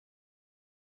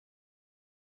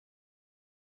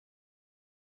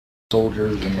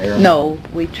soldiers and airmen? No,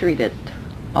 we treated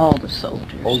all the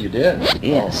soldiers. Oh, you did?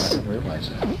 Yes. Oh, I didn't realize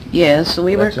that. Yes,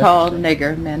 we Well, were called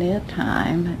nigger many a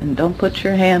time, and don't put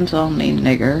your hands on me,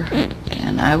 nigger,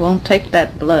 and I won't take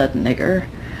that blood, nigger.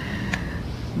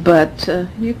 But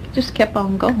you just kept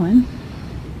on going.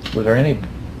 Were there any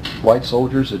white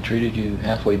soldiers that treated you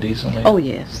halfway decently? Oh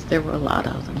yes, there were a lot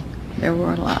of them. There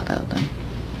were a lot of them.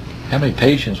 How many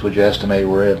patients would you estimate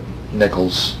were at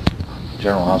Nichols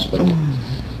General Hospital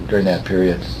during that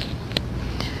period?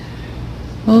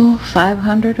 Oh,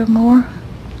 500 or more.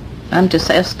 I'm just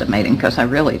estimating because I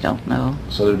really don't know.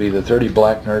 So there'd be the 30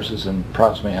 black nurses and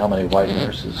approximately how many white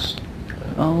nurses?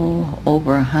 Oh,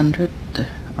 over 100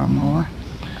 or more.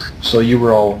 So you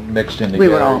were all mixed in together?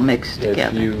 We were all mixed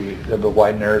together. If a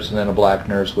white nurse and then a black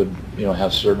nurse would,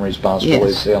 have certain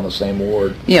responsibilities, Yes. say on the same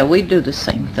ward? Yeah, we do the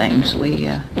same things.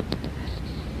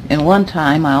 In one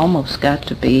time I almost got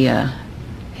to be a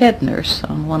head nurse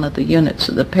on one of the units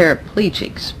of the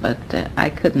paraplegics, but I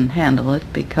couldn't handle it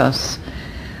because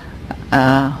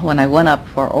when I went up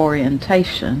for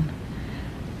orientation,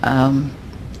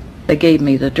 they gave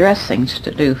me the dressings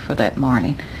to do for that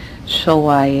morning. So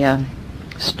I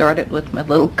started with my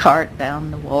little cart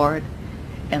down the ward,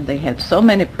 and they had so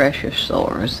many pressure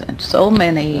sores and so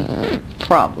many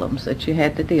problems that you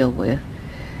had to deal with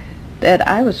that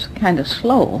I was kind of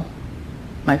slow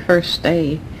my first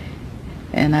day.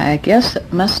 And I guess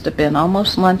it must have been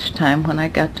almost lunchtime when I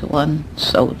got to one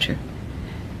soldier.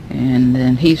 And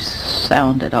then he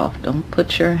sounded off, "Don't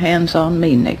put your hands on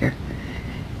me, nigger."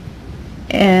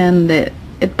 And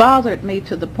it bothered me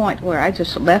to the point where I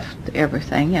just left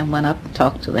everything and went up and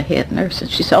talked to the head nurse. And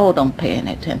she said, "Oh, don't pay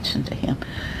any attention to him."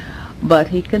 But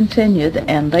he continued,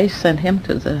 and they sent him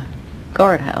to the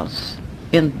guardhouse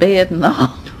in bed and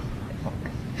all.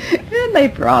 And they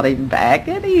brought him back,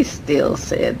 and he still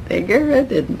said nigger. It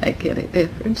didn't make any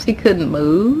difference. He couldn't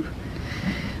move.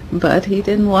 But he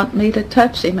didn't want me to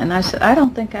touch him. And I said, "I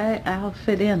don't think I'll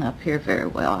fit in up here very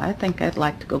well. I think I'd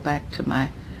like to go back to my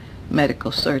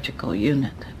medical surgical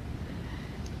unit."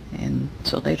 And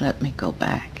so they let me go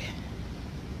back.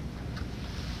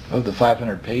 Of the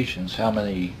 500 patients, how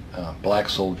many black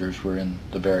soldiers were in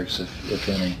the barracks, if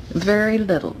any? Very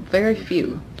little, very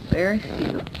few, very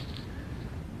few.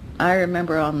 I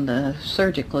remember on the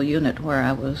surgical unit where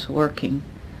I was working,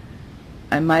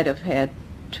 I might have had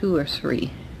 2 or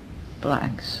 3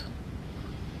 blacks.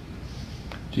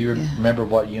 Do you remember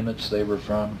what units they were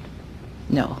from,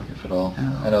 No. if at all?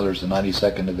 No. I know there's the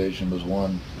 92nd Division was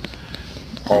one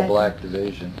all-black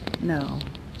division, No.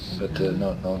 but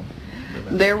no.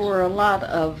 There were a lot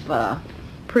of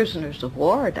prisoners of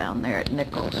war down there at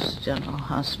Nichols General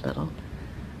Hospital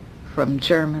from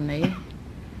Germany.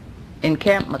 In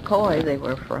Camp McCoy, they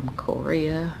were from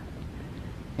Korea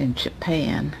and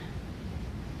Japan.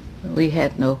 We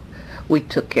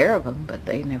took care of them, but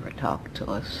they never talked to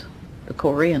us. The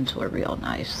Koreans were real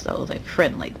nice, though. They're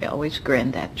friendly. They always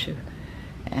grinned at you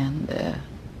and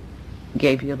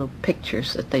gave you little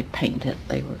pictures that they painted.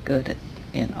 They were good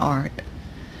in art.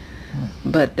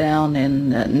 But down in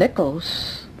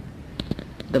Nichols,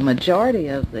 the majority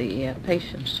of the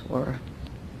patients were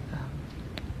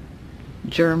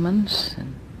Germans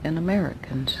and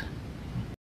Americans.